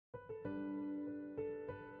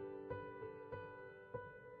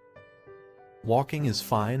Walking is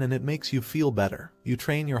fine and it makes you feel better. You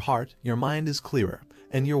train your heart, your mind is clearer,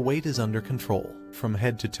 and your weight is under control. From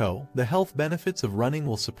head to toe, the health benefits of running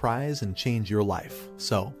will surprise and change your life.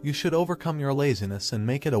 So, you should overcome your laziness and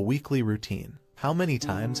make it a weekly routine. How many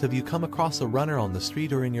times have you come across a runner on the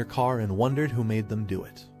street or in your car and wondered who made them do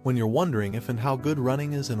it? When you're wondering if and how good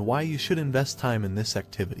running is and why you should invest time in this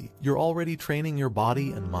activity, you're already training your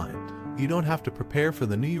body and mind. You don't have to prepare for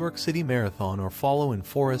the New York City Marathon or follow in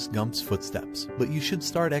Forrest Gump's footsteps, but you should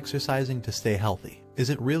start exercising to stay healthy. Is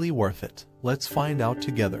it really worth it? Let's find out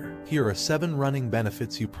together. Here are 7 running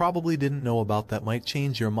benefits you probably didn't know about that might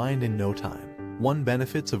change your mind in no time. 1.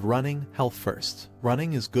 Benefits of running. Health first.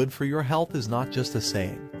 Running is good for your health is not just a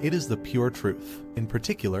saying, it is the pure truth. In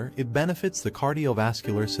particular, it benefits the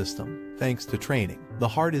cardiovascular system. Thanks to training, the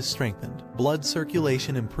heart is strengthened, blood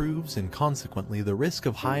circulation improves, and consequently the risk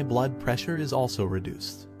of high blood pressure is also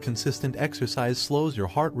reduced. Consistent exercise slows your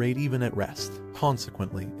heart rate even at rest.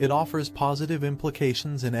 Consequently, it offers positive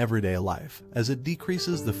implications in everyday life, as it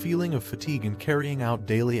decreases the feeling of fatigue in carrying out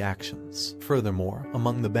daily actions. Furthermore,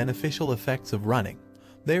 among the beneficial effects of running,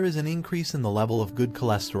 there is an increase in the level of good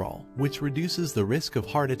cholesterol, which reduces the risk of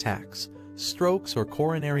heart attacks, strokes, or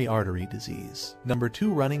coronary artery disease. Number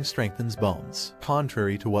 2. Running strengthens bones.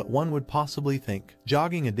 Contrary to what one would possibly think,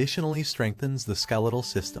 jogging additionally strengthens the skeletal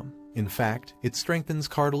system. In fact, it strengthens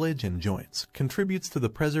cartilage and joints, contributes to the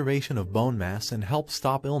preservation of bone mass, and helps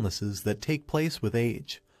stop illnesses that take place with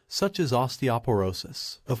age, such as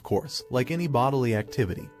osteoporosis. Of course, like any bodily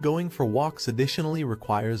activity, going for walks additionally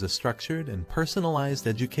requires a structured and personalized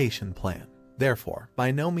education plan. Therefore,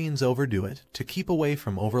 by no means overdo it to keep away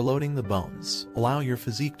from overloading the bones. Allow your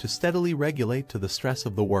physique to steadily regulate to the stress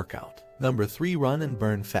of the workout. Number 3. Run and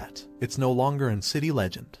burn fat. It's no longer a city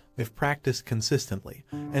legend. If practiced consistently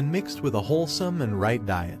and mixed with a wholesome and right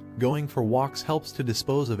diet, going for walks helps to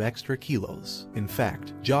dispose of extra kilos. In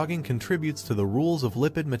fact, jogging contributes to the rules of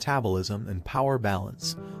lipid metabolism and power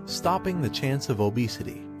balance, stopping the chance of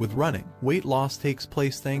obesity. With running, weight loss takes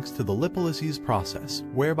place thanks to the lipolysis process,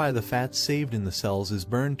 whereby the fat saved in the cells is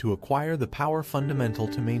burned to acquire the power fundamental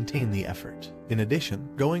to maintain the effort. In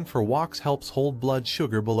addition, going for walks helps hold blood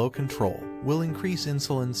sugar below control, will increase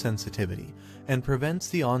insulin sensitivity, and prevents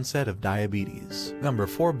the onset of diabetes. Number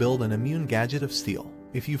 4. Build an immune gadget of steel.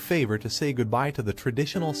 If you favor to say goodbye to the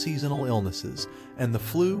traditional seasonal illnesses and the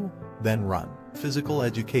flu, then run. Physical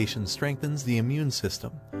education strengthens the immune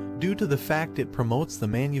system, due to the fact it promotes the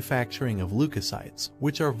manufacturing of leukocytes,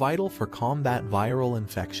 which are vital for combat viral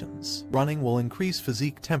infections. Running will increase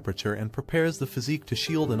physique temperature and prepares the physique to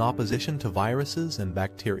shield in opposition to viruses and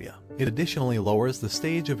bacteria. It additionally lowers the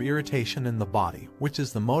stage of irritation in the body, which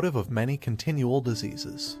is the motive of many continual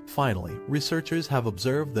diseases. Finally, researchers have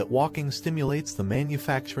observed that walking stimulates the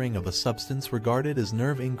manufacturing of a substance regarded as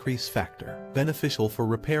nerve increase factor, beneficial for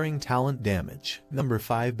repairing talent damage. Number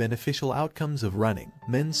 5. Beneficial outcomes of running.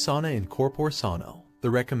 Mens sana in corpore sano. The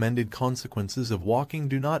recommended consequences of walking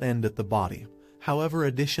do not end at the body, however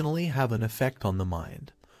additionally have an effect on the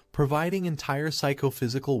mind, providing entire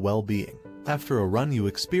psychophysical well-being. After a run you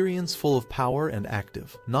experience full of power and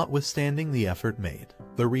active, notwithstanding the effort made.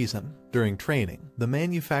 The reason: during training, the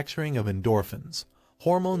manufacturing of endorphins,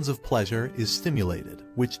 hormones of pleasure, is stimulated,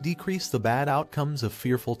 which decrease the bad outcomes of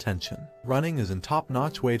fearful tension. Running is a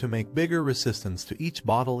top-notch way to make bigger resistance to each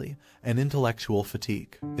bodily and intellectual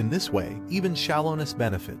fatigue. In this way, even shallowness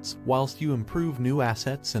benefits, whilst you improve new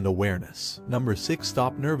assets and awareness. Number 6.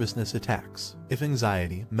 Stop nervousness attacks. If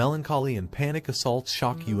anxiety, melancholy, and panic assaults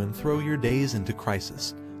shock you and throw your days into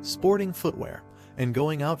crisis, sporting footwear and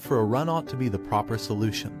going out for a run ought to be the proper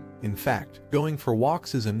solution. In fact, going for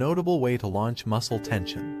walks is a notable way to launch muscle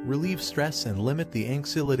tension, relieve stress, and limit the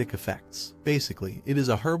anxiolytic effects. Basically, it is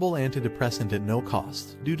a herbal antidepressant at no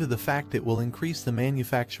cost, due to the fact it will increase the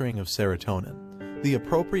manufacturing of serotonin, the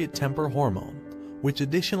appropriate temper hormone, which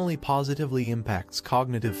additionally positively impacts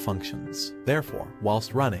cognitive functions. Therefore,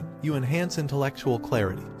 whilst running, you enhance intellectual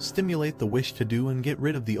clarity, stimulate the wish to do, and get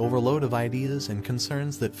rid of the overload of ideas and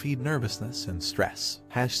concerns that feed nervousness and stress.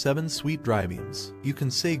 #7. Sweet dry beans. You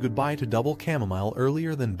can say goodbye to double chamomile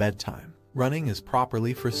earlier than bedtime. Running is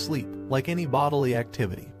properly for sleep, like any bodily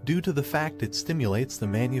activity, due to the fact it stimulates the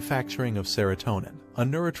manufacturing of serotonin, a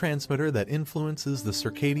neurotransmitter that influences the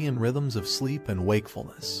circadian rhythms of sleep and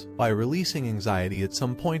wakefulness. By releasing anxiety at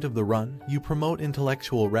some point of the run, you promote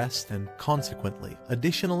intellectual rest and, consequently,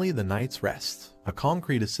 additionally the night's rest. A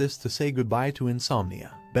concrete assist to say goodbye to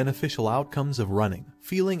insomnia. Beneficial outcomes of running.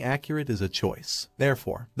 Feeling accurate is a choice.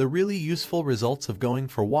 Therefore, the really useful results of going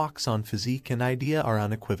for walks on physique and idea are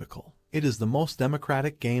unequivocal. It is the most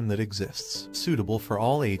democratic game that exists, suitable for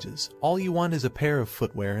all ages. All you want is a pair of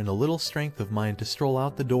footwear and a little strength of mind to stroll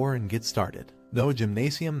out the door and get started. No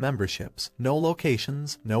gymnasium memberships, no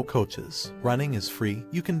locations, no coaches. Running is free,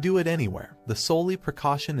 you can do it anywhere. The solely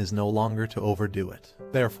precaution is no longer to overdo it.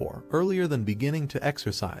 Therefore, earlier than beginning to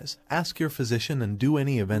exercise, ask your physician and do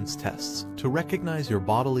any events tests to recognize your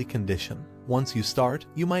bodily condition. Once you start,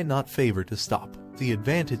 you might not favor to stop. The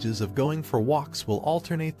advantages of going for walks will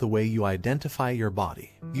alternate the way you identify your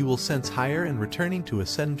body. You will sense higher, and returning to a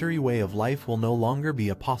sedentary way of life will no longer be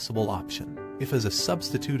a possible option. If as a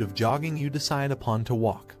substitute of jogging you decide upon to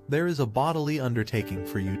walk, there is a bodily undertaking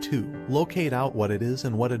for you to locate out what it is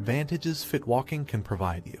and what advantages fit walking can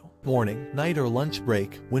provide you. Morning, night or lunch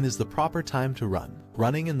break, when is the proper time to run?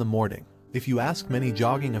 Running in the morning. If you ask many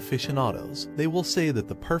jogging aficionados, they will say that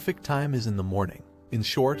the perfect time is in the morning. In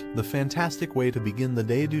short, the fantastic way to begin the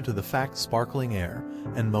day due to the fact sparkling air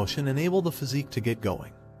and motion enable the physique to get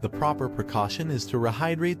going. The proper precaution is to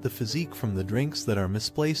rehydrate the physique from the drinks that are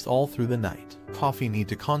misplaced all through the night. Coffee need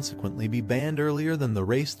to consequently be banned earlier than the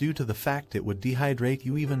race due to the fact it would dehydrate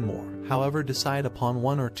you even more. However, decide upon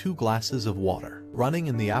 1 or 2 glasses of water. Running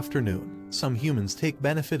in the afternoon. Some humans take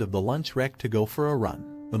benefit of the lunch wreck to go for a run.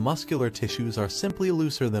 The muscular tissues are simply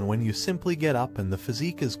looser than when you simply get up, and the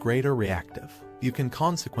physique is greater reactive. You can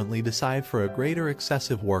consequently decide for a greater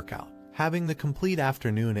excessive workout, having the complete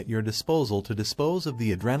afternoon at your disposal to dispose of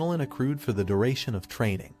the adrenaline accrued for the duration of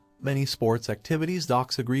training. Many sports activities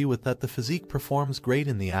docs agree with that the physique performs great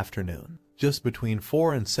in the afternoon, just between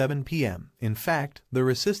 4 and 7 p.m. In fact, the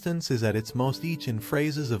resistance is at its most each in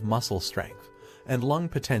phases of muscle strength and lung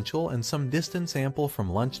potential, and some distance ample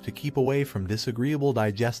from lunch to keep away from disagreeable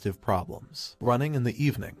digestive problems. Running in the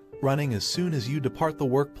evening. Running as soon as you depart the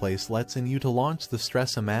workplace lets in you to launch the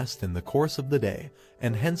stress amassed in the course of the day,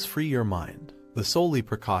 and hence free your mind. The solely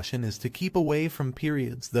precaution is to keep away from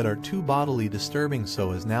periods that are too bodily disturbing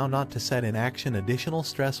so as now not to set in action additional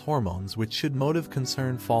stress hormones which should motive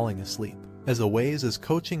concern falling asleep. As a ways as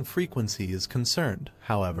coaching frequency is concerned,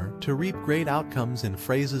 however, to reap great outcomes in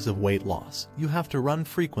phases of weight loss, you have to run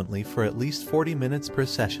frequently for at least 40 minutes per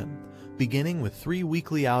session, beginning with 3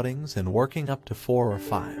 weekly outings and working up to 4 or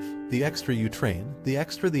 5. The extra you train, the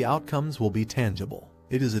extra the outcomes will be tangible.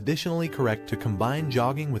 It is additionally correct to combine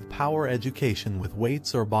jogging with power education with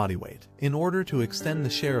weights or body weight, in order to extend the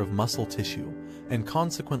share of muscle tissue, and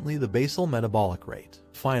consequently the basal metabolic rate.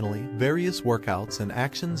 Finally, various workouts and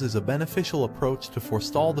actions is a beneficial approach to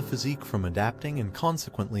forestall the physique from adapting and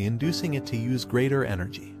consequently inducing it to use greater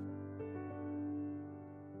energy.